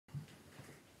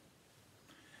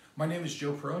My name is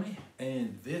Joe Peroni,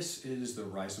 and this is the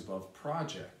Rise Above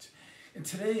Project. And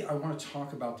today I want to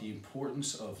talk about the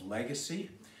importance of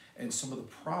legacy and some of the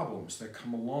problems that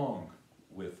come along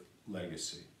with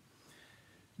legacy.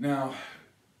 Now,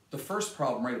 the first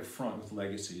problem right up front with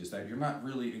legacy is that you're not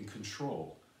really in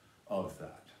control of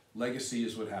that. Legacy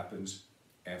is what happens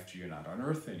after you're not on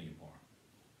Earth anymore.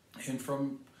 And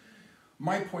from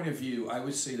my point of view, I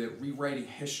would say that rewriting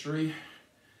history,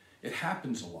 it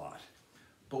happens a lot.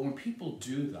 But when people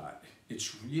do that,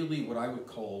 it's really what I would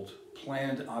call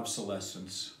planned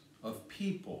obsolescence of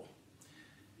people.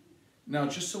 Now,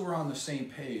 just so we're on the same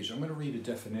page, I'm going to read a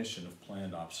definition of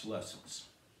planned obsolescence.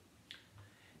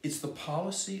 It's the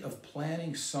policy of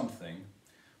planning something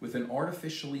with an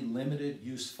artificially limited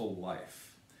useful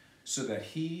life so that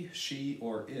he, she,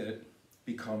 or it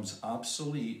becomes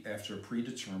obsolete after a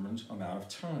predetermined amount of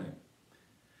time.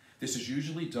 This is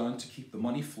usually done to keep the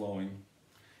money flowing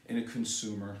in a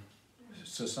consumer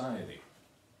society.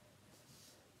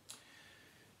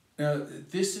 Now,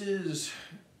 this is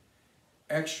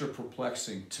extra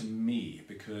perplexing to me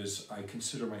because I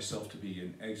consider myself to be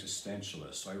an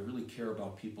existentialist. So I really care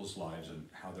about people's lives and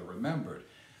how they're remembered.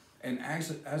 And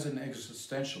as an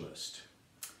existentialist,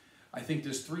 I think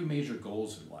there's three major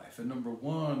goals in life. And number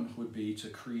one would be to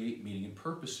create meaning and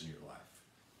purpose in your life.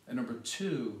 And number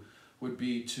two would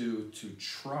be to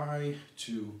try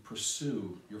to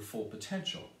pursue your full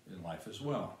potential in life as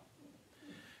well.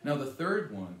 Now, the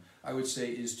third one, I would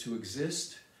say, is to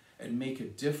exist and make a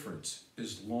difference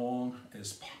as long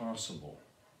as possible.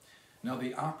 Now,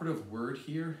 the operative word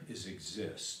here is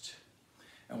exist.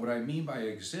 And what I mean by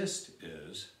exist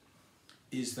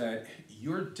is that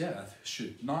your death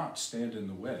should not stand in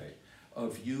the way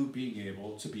of you being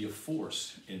able to be a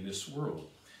force in this world.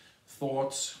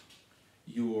 Thoughts,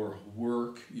 your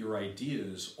work, your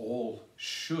ideas all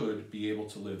should be able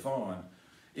to live on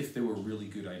if they were really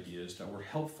good ideas that were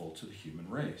helpful to the human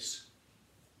race.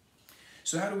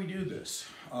 So how do we do this?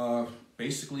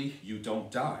 Basically, you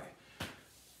don't die.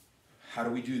 How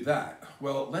do we do that?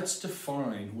 Well, let's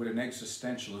define what an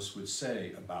existentialist would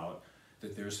say about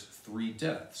that there's three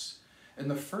deaths. And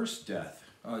the first death,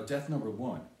 death number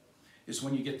one, is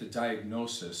when you get the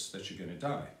diagnosis that you're going to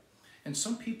die. And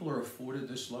some people are afforded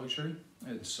this luxury,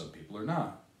 and some people are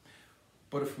not.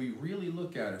 But if we really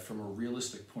look at it from a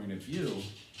realistic point of view,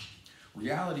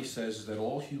 reality says that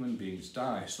all human beings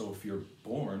die. So if you're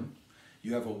born,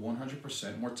 you have a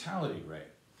 100% mortality rate.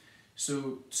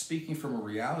 So speaking from a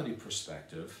reality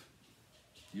perspective,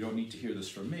 you don't need to hear this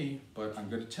from me, but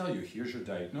I'm going to tell you, here's your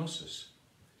diagnosis.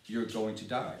 You're going to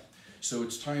die. So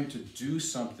it's time to do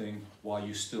something while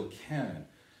you still can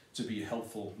to be a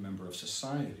helpful member of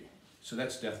society. So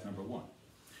that's death number one.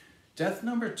 Death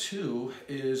number two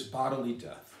is bodily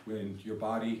death, when your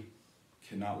body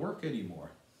cannot work anymore.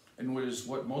 And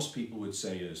what most people would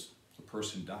say is the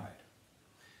person died.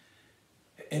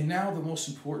 And now the most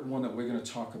important one that we're going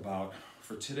to talk about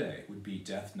for today would be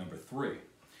death number three.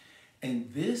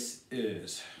 And this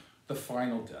is the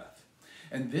final death.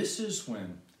 And this is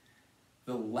when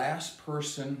the last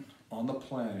person on the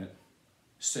planet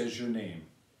says your name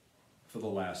for the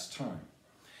last time.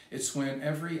 It's when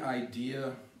every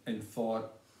idea and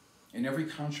thought and every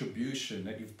contribution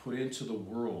that you've put into the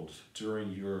world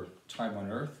during your time on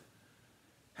Earth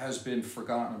has been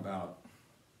forgotten about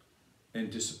and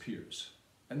disappears.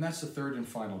 And that's the third and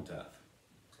final death.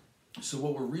 So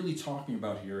what we're really talking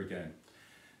about here again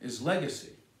is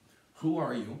legacy. Who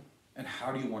are you and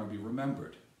how do you want to be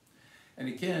remembered? And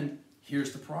again,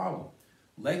 here's the problem.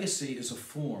 Legacy is a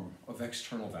form of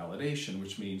external validation,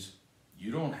 which means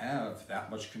you don't have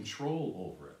that much control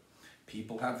over it.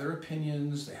 People have their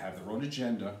opinions, they have their own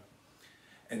agenda,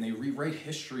 and they rewrite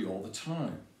history all the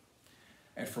time.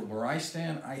 And from where I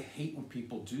stand, I hate when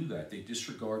people do that. They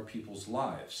disregard people's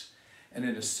lives. And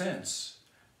in a sense,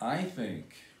 I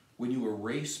think when you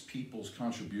erase people's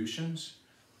contributions,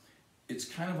 it's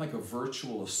kind of like a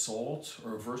virtual assault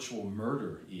or a virtual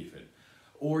murder even.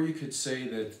 Or you could say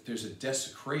that there's a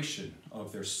desecration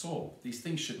of their soul. These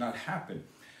things should not happen.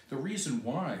 The reason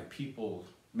why people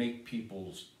make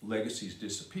people's legacies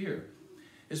disappear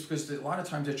is because a lot of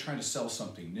times they're trying to sell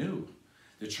something new.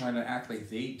 They're trying to act like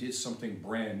they did something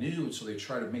brand new, and so they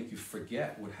try to make you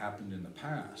forget what happened in the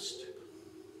past.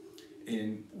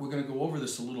 And we're going to go over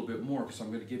this a little bit more because I'm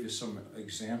going to give you some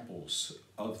examples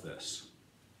of this.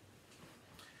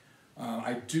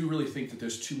 I do really think that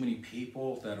there's too many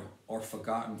people that are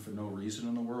forgotten for no reason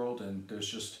in the world, and there's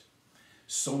just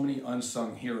so many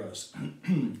unsung heroes.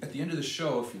 At the end of the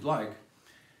show, if you'd like,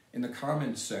 in the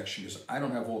comments section, because I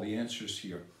don't have all the answers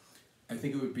here, I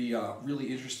think it would be really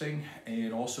interesting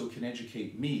and also can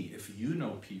educate me if you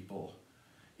know people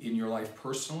in your life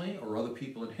personally or other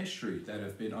people in history that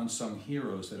have been unsung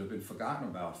heroes that have been forgotten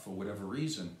about for whatever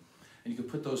reason. And you can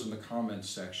put those in the comments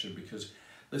section because,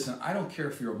 listen, I don't care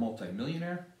if you're a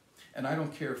multimillionaire and I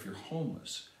don't care if you're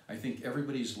homeless. I think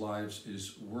everybody's lives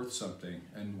is worth something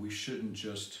and we shouldn't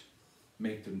just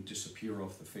make them disappear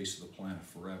off the face of the planet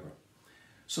forever.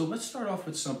 So let's start off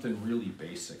with something really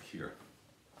basic here.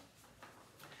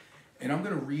 And I'm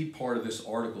going to read part of this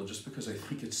article just because I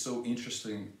think it's so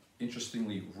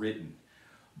interestingly written.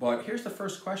 But here's the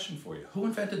first question for you. Who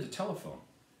invented the telephone?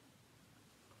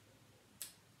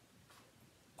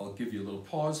 I'll give you a little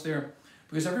pause there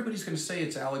because everybody's going to say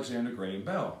it's Alexander Graham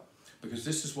Bell because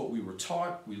this is what we were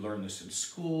taught. We learned this in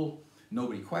school.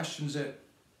 Nobody questions it.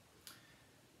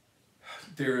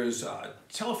 There's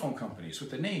telephone companies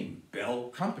with the name Bell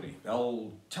Company,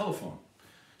 Bell Telephone.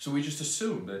 So we just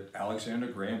assume that Alexander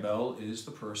Graham Bell is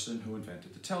the person who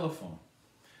invented the telephone.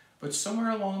 But somewhere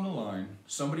along the line,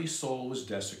 somebody's soul was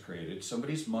desecrated,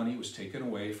 somebody's money was taken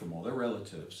away from all their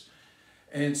relatives,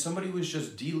 and somebody was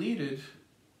just deleted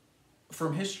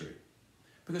from history.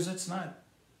 Because that's not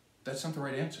the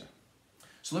right answer.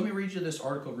 So let me read you this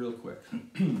article real quick.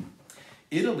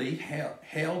 Italy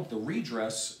hailed the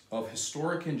redress of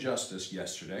historic injustice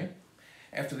yesterday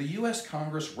after the U.S.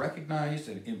 Congress recognized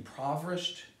an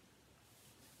impoverished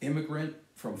immigrant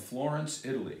from Florence,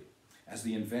 Italy, as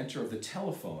the inventor of the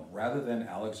telephone rather than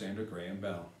Alexander Graham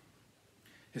Bell.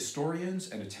 Historians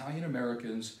and Italian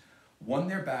Americans won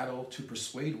their battle to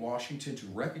persuade Washington to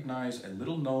recognize a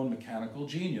little-known mechanical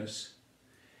genius,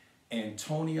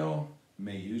 Antonio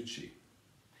Meucci,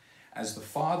 as the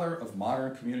father of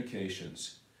modern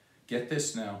communications. Get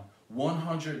this now,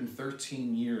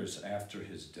 113 years after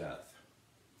his death.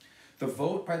 The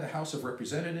vote by the House of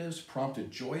Representatives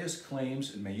prompted joyous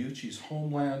claims in Meucci's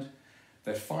homeland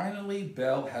that finally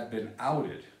Bell had been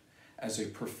outed as a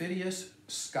perfidious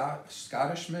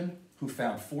Scottishman who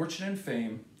found fortune and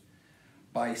fame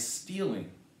by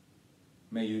stealing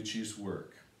Meucci's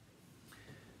work.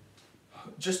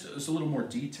 Just as a little more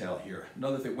detail here,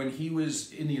 know that when he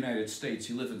was in the United States,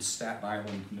 he lived in Staten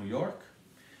Island, New York.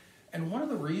 And one of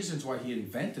the reasons why he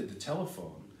invented the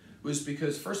telephone was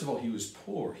because, first of all, he was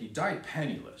poor. He died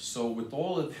penniless. So with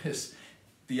all of this,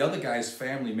 the other guy's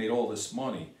family made all this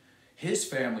money. His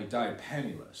family died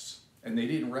penniless, and they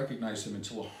didn't recognize him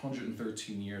until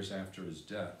 113 years after his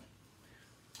death.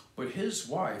 But his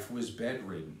wife was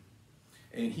bedridden,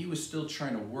 and he was still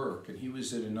trying to work, and he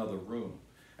was in another room.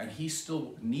 And he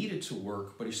still needed to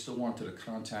work, but he still wanted to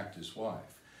contact his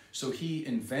wife. So he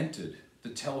invented the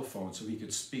telephone so he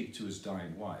could speak to his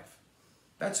dying wife.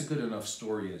 That's a good enough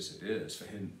story as it is for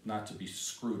him not to be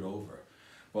screwed over,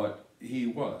 but he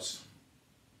was.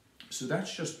 So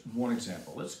that's just one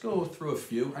example. Let's go through a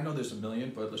few. I know there's a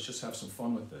million, but let's just have some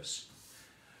fun with this.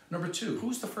 Number two,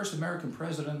 who's the first American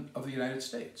president of the United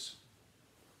States?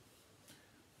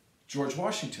 George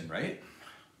Washington, right?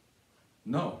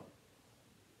 No.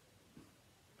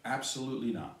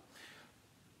 Absolutely not.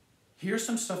 Here's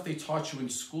some stuff they taught you in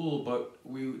school, but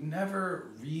we never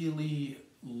really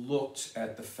looked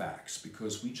at the facts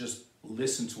because we just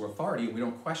listen to authority and we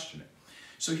don't question it.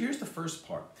 So here's the first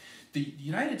part. The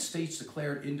United States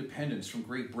declared independence from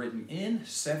Great Britain in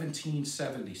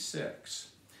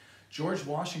 1776. George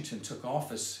Washington took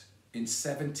office in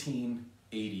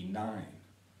 1789.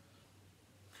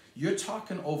 You're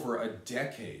talking over a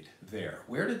decade there.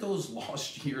 Where did those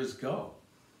lost years go?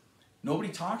 Nobody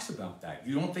talks about that.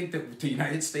 You don't think that the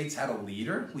United States had a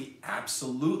leader? We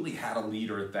absolutely had a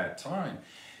leader at that time.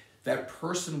 That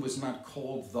person was not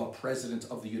called the President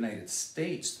of the United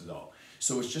States, though.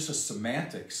 So it's just a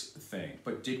semantics thing.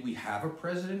 But did we have a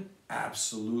president?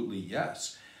 Absolutely,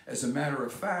 yes. As a matter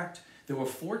of fact, there were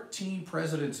 14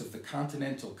 presidents of the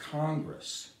Continental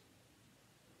Congress,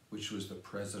 which was the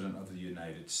President of the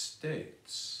United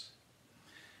States.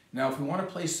 Now, if we want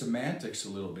to play semantics a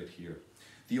little bit here,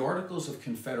 the Articles of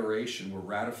Confederation were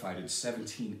ratified in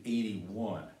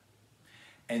 1781,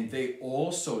 and they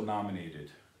also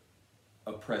nominated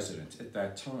a president at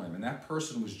that time, and that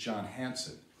person was John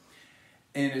Hanson.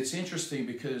 And it's interesting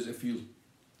because if you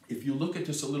look at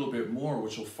this a little bit more,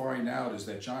 what you'll find out is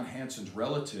that John Hanson's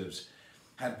relatives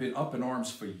have been up in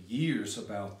arms for years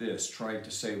about this, trying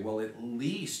to say, well, at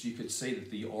least you could say that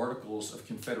the Articles of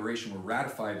Confederation were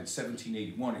ratified in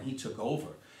 1781 and he took over.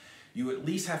 You at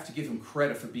least have to give him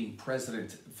credit for being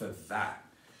president for that.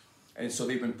 And so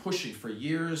they've been pushing for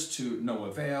years to no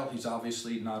avail. He's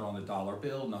obviously not on the dollar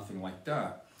bill, nothing like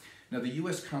that. Now, the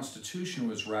U.S. Constitution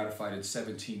was ratified in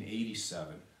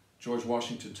 1787. George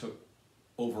Washington took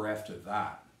over after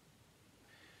that.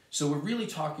 So we're really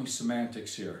talking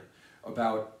semantics here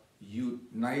about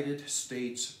United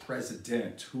States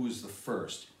president, who was the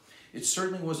first. It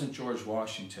certainly wasn't George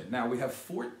Washington. Now we have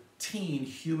 14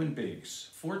 human beings,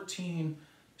 14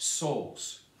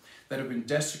 souls that have been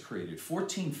desecrated,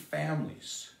 14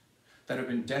 families that have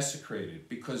been desecrated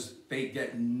because they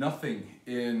get nothing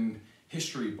in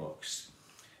history books.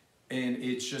 And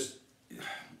it's just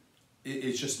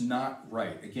not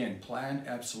right. Again, planned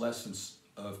obsolescence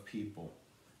of people,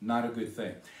 not a good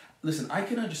thing. Listen, I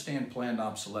can understand planned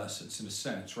obsolescence in a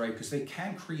sense, right? Because they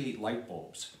can create light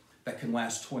bulbs that can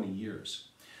last 20 years.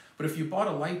 But if you bought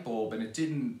a light bulb and it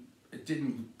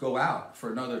didn't go out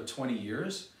for another 20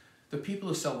 years, the people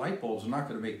who sell light bulbs are not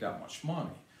going to make that much money.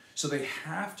 So they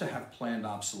have to have planned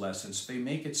obsolescence. They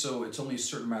make it so it's only a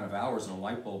certain amount of hours and a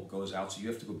light bulb goes out, so you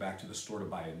have to go back to the store to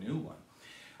buy a new one.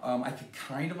 I could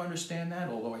kind of understand that,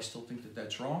 although I still think that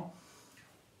that's wrong.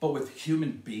 But with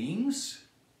human beings,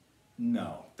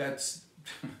 no, that's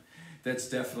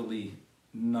definitely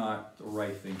not the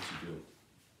right thing to do.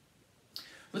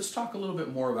 Let's talk a little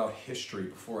bit more about history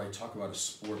before I talk about a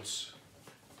sports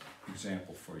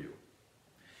example for you.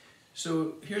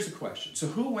 So here's a question. So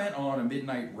who went on a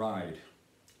midnight ride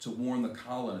to warn the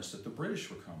colonists that the British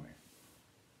were coming?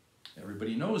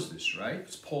 Everybody knows this, right?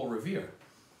 It's Paul Revere.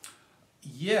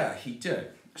 Yeah, he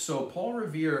did. So Paul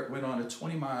Revere went on a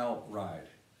 20-mile ride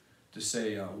to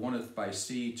say, oneth by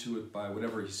sea, twoeth by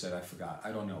whatever he said, I forgot,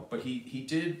 I don't know. But he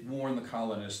did warn the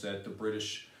colonists that the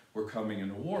British were coming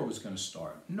and the war was going to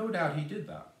start. No doubt he did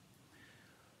that.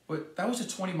 But that was a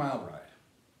 20-mile ride.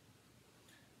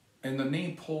 And the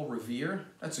name Paul Revere,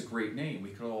 that's a great name, we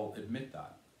could all admit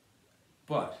that.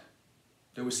 But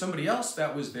there was somebody else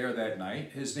that was there that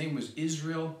night. His name was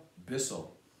Israel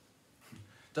Bissell.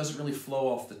 Doesn't really flow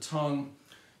off the tongue,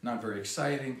 not very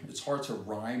exciting. It's hard to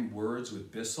rhyme words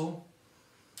with Bissell.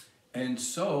 And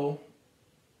so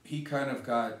he kind of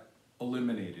got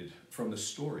eliminated from the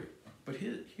story. But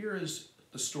here is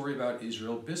the story about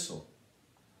Israel Bissell.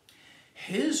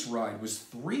 His ride was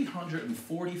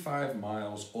 345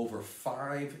 miles over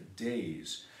 5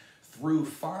 days through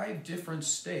 5 different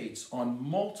states on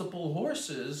multiple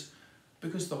horses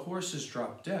because the horses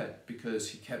dropped dead because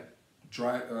he kept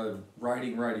riding.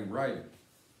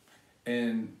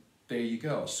 And there you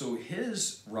go. So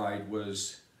his ride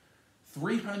was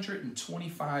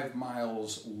 325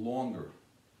 miles longer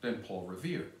than Paul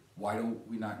Revere. Why don't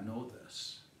we not know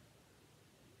this?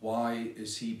 Why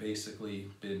is he basically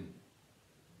been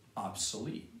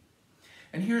obsolete?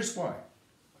 And here's why.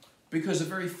 Because a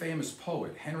very famous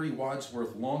poet, Henry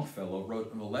Wadsworth Longfellow,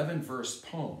 wrote an 11-verse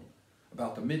poem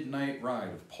about the midnight ride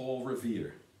of Paul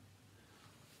Revere.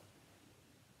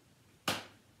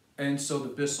 And so the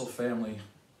Bissell family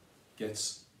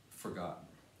gets forgotten.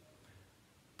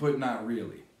 But not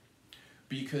really.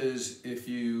 Because if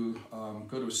you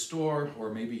go to a store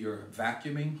or maybe you're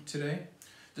vacuuming today,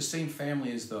 the same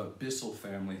family as the Bissell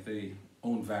family, they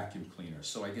own vacuum cleaners.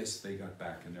 So I guess they got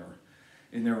back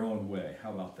in their own way.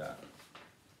 How about that?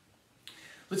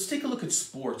 Let's take a look at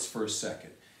sports for a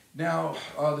second. Now,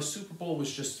 the Super Bowl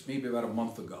was just maybe about a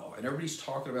month ago, and everybody's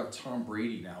talking about Tom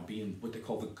Brady now being what they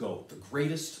call the GOAT, the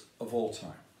greatest of all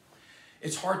time.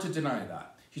 It's hard to deny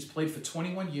that. He's played for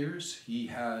 21 years. He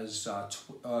has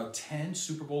 10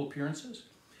 Super Bowl appearances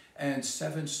and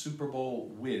 7 Super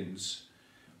Bowl wins,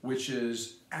 which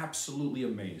is absolutely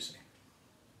amazing.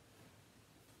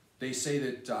 They say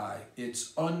that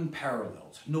it's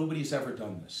unparalleled. Nobody's ever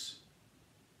done this.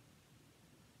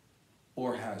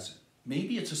 Or has it?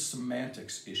 Maybe it's a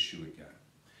semantics issue again.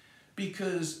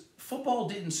 Because football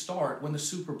didn't start when the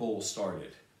Super Bowl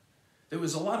started. There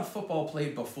was a lot of football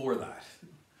played before that.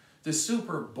 The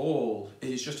Super Bowl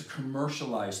is just a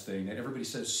commercialized thing that everybody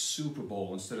says Super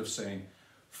Bowl instead of saying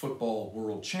Football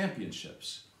World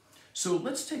Championships. So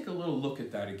let's take a little look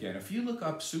at that again. If you look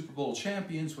up Super Bowl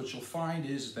champions, what you'll find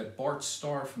is that Bart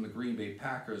Starr from the Green Bay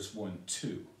Packers won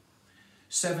 2.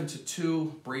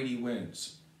 7-2, Brady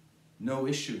wins. No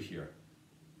issue here.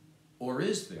 Or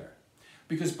is there?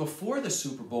 Because before the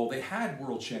Super Bowl, they had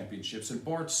world championships, and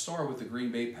Bart Starr with the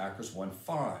Green Bay Packers won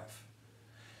 5.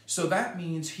 So that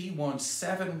means he won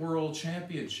 7 world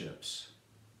championships.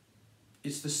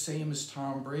 It's the same as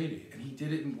Tom Brady, and he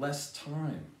did it in less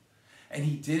time. And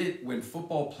he did it when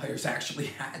football players actually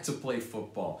had to play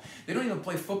football. They don't even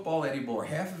play football anymore.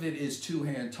 Half of it is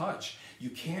two-hand touch. You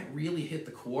can't really hit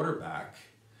the quarterback.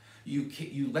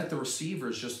 You let the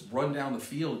receivers just run down the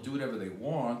field, do whatever they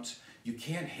want. You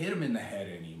can't hit them in the head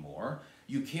anymore.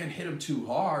 You can't hit them too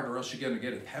hard or else you're going to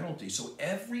get a penalty. So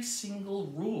every single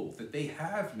rule that they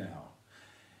have now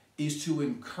is to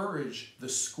encourage the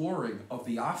scoring of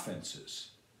the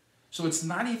offenses. So it's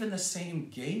not even the same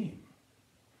game.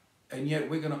 And yet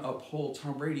we're going to uphold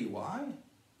Tom Brady. Why?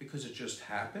 Because it just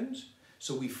happened.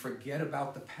 So we forget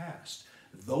about the past.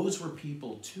 Those were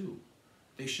people too.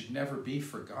 They should never be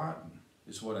forgotten,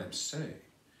 is what I'm saying.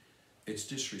 It's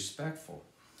disrespectful.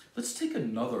 Let's take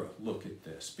another look at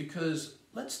this, because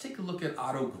let's take a look at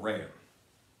Otto Graham.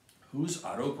 Who's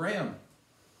Otto Graham?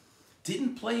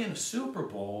 Didn't play in a Super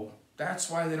Bowl. That's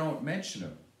why they don't mention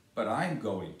him, but I'm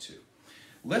going to.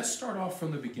 Let's start off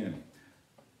from the beginning.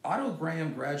 Otto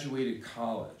Graham graduated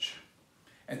college.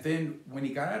 And then when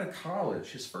he got out of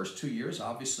college, his first 2 years,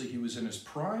 obviously he was in his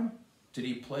prime. Did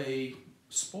he play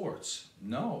sports?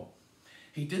 No.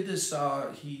 He did this,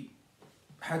 he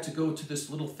had to go to this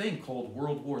little thing called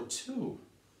World War II.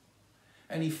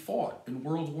 And he fought in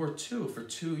World War II for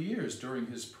 2 years during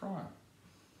his prime.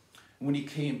 When he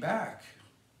came back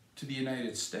to the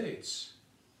United States,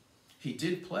 he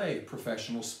did play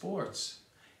professional sports.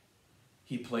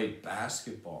 He played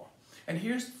basketball. And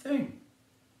here's the thing.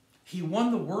 He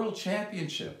won the world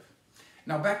championship.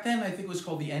 Now back then I think it was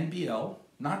called the NBL,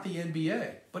 not the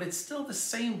NBA, but it's still the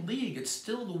same league. It's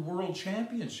still the world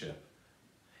championship.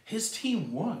 His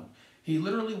team won. He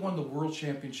literally won the world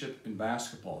championship in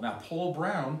basketball. Now Paul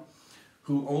Brown,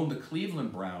 who owned the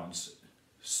Cleveland Browns,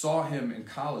 saw him in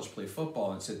college play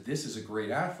football and said, this is a great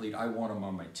athlete, I want him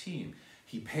on my team.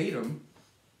 He paid him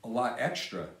a lot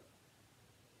extra.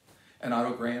 And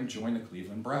Otto Graham joined the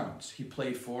Cleveland Browns. He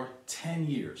played for 10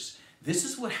 years. This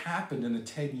is what happened in the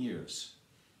 10 years.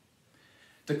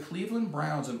 The Cleveland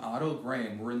Browns and Otto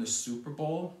Graham were in the Super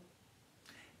Bowl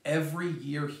every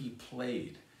year he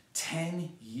played,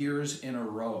 10 years in a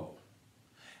row.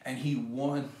 And he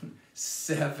won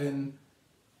 7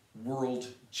 world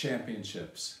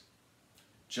championships.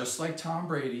 Just like Tom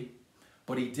Brady,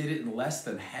 but he did it in less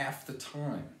than half the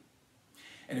time.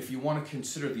 And if you want to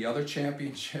consider the other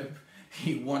championship,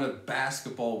 he won a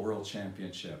basketball world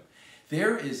championship.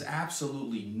 There is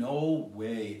absolutely no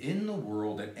way in the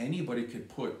world that anybody could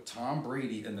put Tom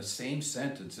Brady in the same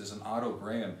sentence as an Otto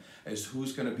Graham as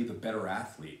who's going to be the better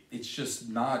athlete. It's just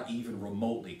not even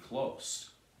remotely close.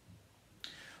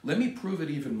 Let me prove it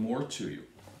even more to you.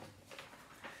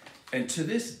 And to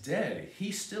this day,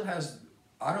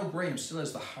 Otto Graham still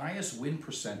has the highest win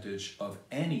percentage of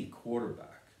any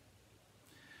quarterback.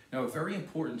 Now, a very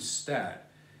important stat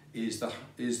is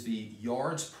the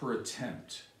yards per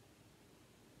attempt.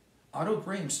 Otto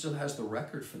Graham still has the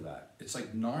record for that. It's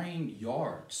like 9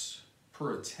 yards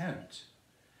per attempt.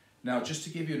 Now, just to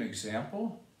give you an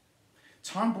example,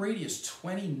 Tom Brady is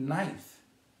 29th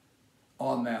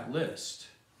on that list.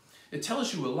 It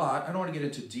tells you a lot. I don't want to get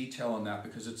into detail on that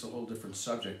because it's a whole different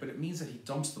subject, but it means that he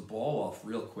dumps the ball off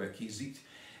real quick.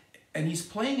 And he's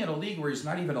playing in a league where he's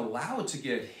not even allowed to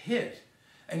get hit.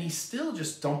 And he's still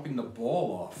just dumping the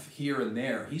ball off here and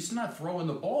there. He's not throwing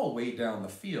the ball way down the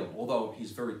field, although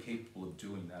he's very capable of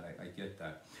doing that. I get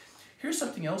that. Here's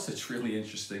something else that's really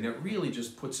interesting that really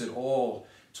just puts it all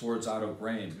towards Otto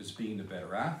Graham as being the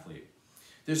better athlete.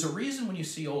 There's a reason when you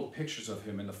see old pictures of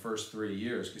him in the first 3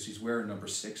 years, because he's wearing number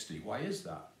 60. Why is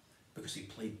that? Because he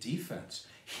played defense.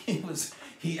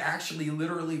 He actually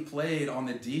literally played on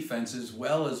the defense as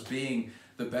well as being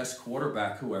the best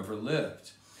quarterback who ever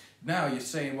lived. Now you're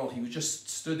saying, well, he just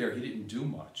stood there, he didn't do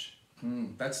much.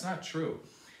 That's not true.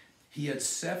 He had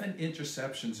 7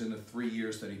 interceptions in the 3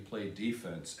 years that he played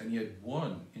defense, and he had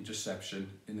 1 interception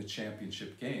in the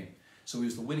championship game. So he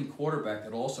was the winning quarterback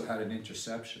that also had an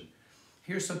interception.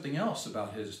 Here's something else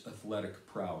about his athletic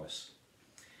prowess.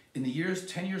 In the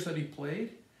 10 years that he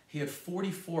played, he had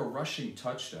 44 rushing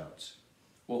touchdowns.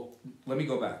 Well, let me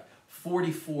go back.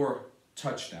 44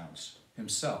 touchdowns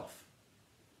himself.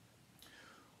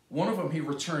 One of them he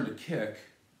returned a kick,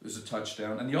 it was a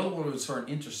touchdown, and the other one was for an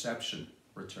interception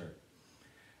return.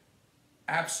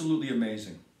 Absolutely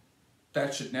amazing.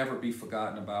 That should never be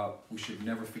forgotten about. We should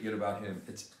never forget about him.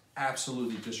 It's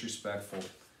absolutely disrespectful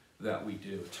that we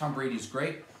do. Tom Brady's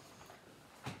great.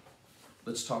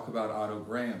 Let's talk about Otto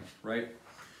Graham, right?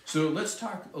 So let's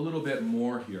talk a little bit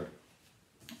more here.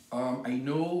 I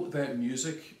know that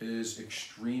music is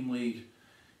extremely,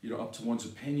 up to one's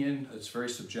opinion. It's very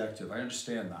subjective. I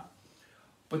understand that.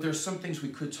 But there's some things we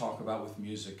could talk about with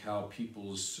music, how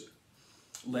people's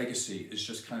legacy is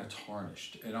just kind of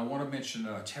tarnished. And I want to mention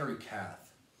Terry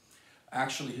Kath.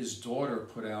 Actually, his daughter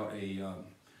put out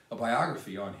a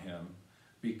biography on him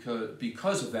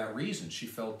because of that reason. She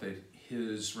felt that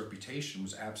his reputation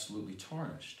was absolutely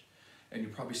tarnished. And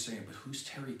you're probably saying, but who's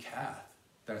Terry Kath?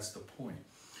 That's the point.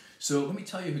 So let me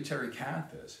tell you who Terry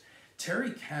Kath is.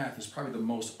 Terry Kath is probably the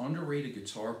most underrated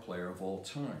guitar player of all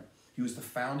time. He was the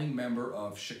founding member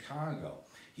of Chicago.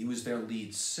 He was their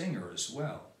lead singer as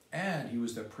well. And he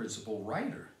was their principal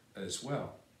writer as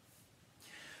well.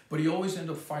 But he always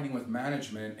ended up fighting with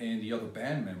management and the other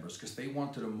band members because they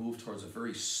wanted to move towards a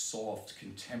very soft,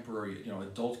 contemporary,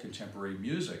 adult contemporary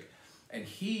music. And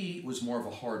he was more of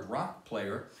a hard rock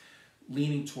player,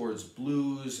 leaning towards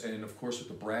blues, and of course with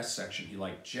the brass section, he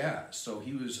liked jazz. So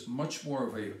he was much more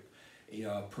of a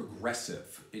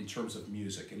progressive in terms of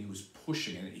music, and he was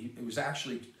pushing, and it was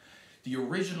actually, the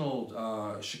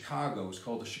original Chicago was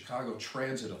called the Chicago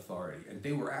Transit Authority, and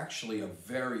they were actually a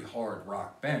very hard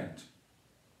rock band.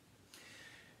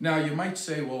 Now you might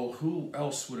say, well, who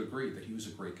else would agree that he was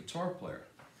a great guitar player?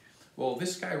 Well,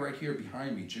 this guy right here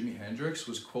behind me, Jimi Hendrix,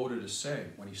 was quoted as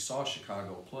saying when he saw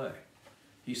Chicago play,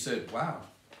 he said, wow,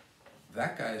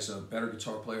 that guy's a better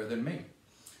guitar player than me.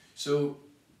 So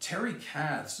Terry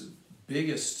Kath's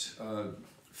biggest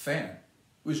fan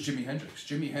was Jimi Hendrix.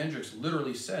 Jimi Hendrix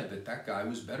literally said that that guy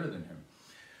was better than him,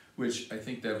 which I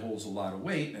think that holds a lot of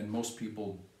weight, and most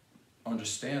people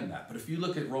understand that. But if you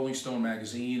look at Rolling Stone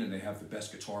magazine and they have the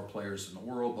best guitar players in the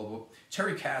world, blah, blah, blah,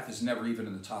 Terry Kath is never even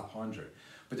in the top 100.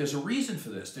 But there's a reason for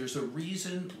this. There's a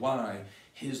reason why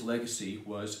his legacy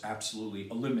was absolutely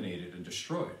eliminated and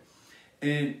destroyed.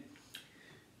 And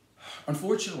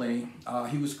unfortunately,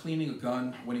 he was cleaning a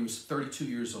gun when he was 32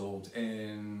 years old,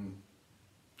 and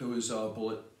there was a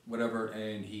bullet, whatever,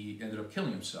 and he ended up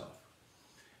killing himself.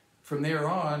 From there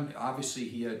on, obviously,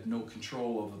 he had no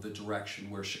control over the direction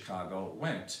where Chicago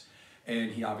went,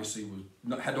 and he obviously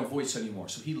had no voice anymore,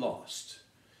 so he lost.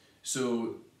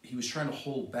 So he was trying to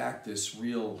hold back this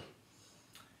real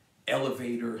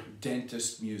elevator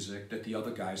dentist music that the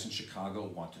other guys in Chicago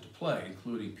wanted to play,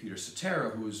 including Peter Cetera,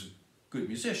 who was a good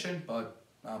musician, but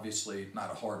obviously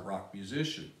not a hard rock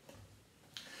musician.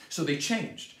 So they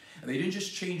changed, and they didn't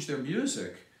just change their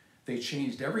music, they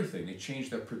changed everything. They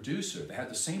changed their producer. They had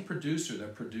the same producer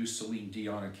that produced Celine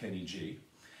Dion and Kenny G.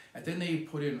 And then they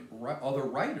put in other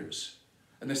writers,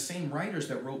 and the same writers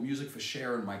that wrote music for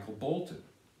Cher and Michael Bolton.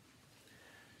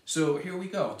 So here we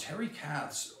go. Terry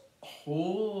Kath's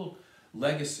whole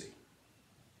legacy,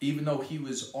 even though he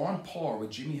was on par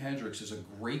with Jimi Hendrix as a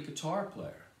great guitar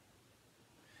player,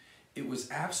 it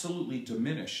was absolutely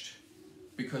diminished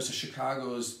because of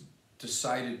Chicago's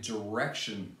decided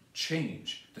direction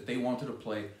change, that they wanted to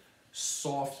play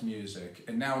soft music,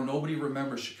 and now nobody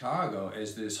remembers Chicago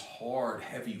as this hard,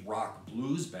 heavy rock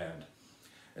blues band,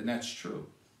 and that's true.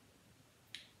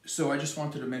 So I just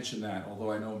wanted to mention that,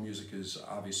 although I know music is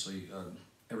obviously,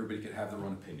 everybody can have their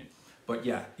own opinion. But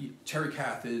yeah, Terry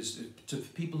Kath is, to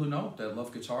people who know, that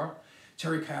love guitar,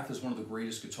 Terry Kath is one of the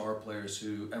greatest guitar players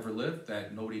who ever lived,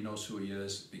 that nobody knows who he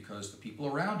is because the people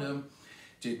around him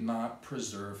did not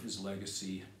preserve his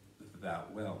legacy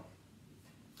that well.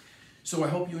 So I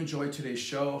hope you enjoyed today's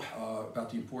show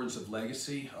about the importance of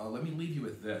legacy. Let me leave you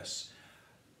with this.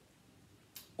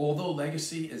 Although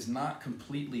legacy is not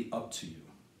completely up to you,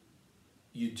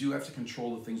 you do have to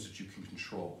control the things that you can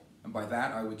control. And by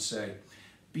that, I would say,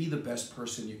 be the best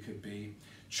person you could be.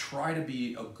 Try to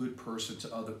be a good person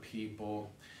to other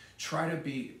people. Try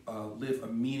to live a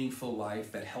meaningful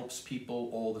life that helps people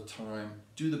all the time.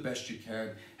 Do the best you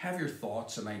can. Have your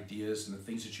thoughts and ideas and the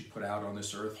things that you put out on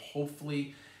this earth.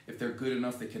 Hopefully, if they're good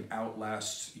enough, they can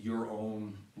outlast your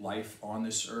own life on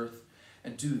this earth.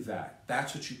 And do that.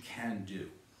 That's what you can do.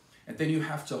 And then you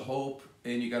have to hope,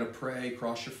 and you got to pray,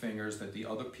 cross your fingers, that the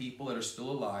other people that are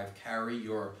still alive carry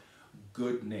your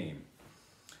good name.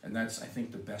 And that's, I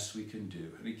think, the best we can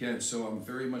do. And again, so I'm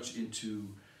very much into,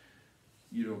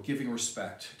 giving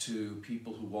respect to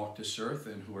people who walk this earth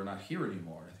and who are not here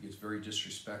anymore. I think it's very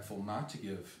disrespectful not to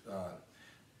give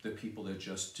the people that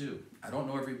just do. I don't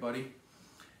know everybody,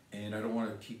 and I don't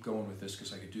want to keep going with this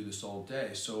because I could do this all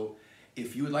day. So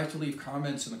if you would like to leave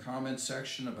comments in the comments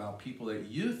section about people that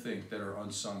you think that are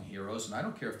unsung heroes, and I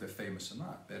don't care if they're famous or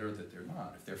not, better that they're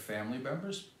not. If they're family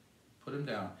members, put them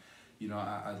down.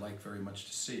 I'd like very much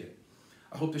to see it.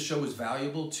 I hope the show was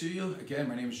valuable to you. Again,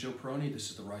 my name is Joe Peroni. This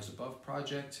is the Rise Above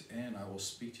Project, and I will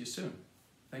speak to you soon.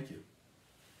 Thank you.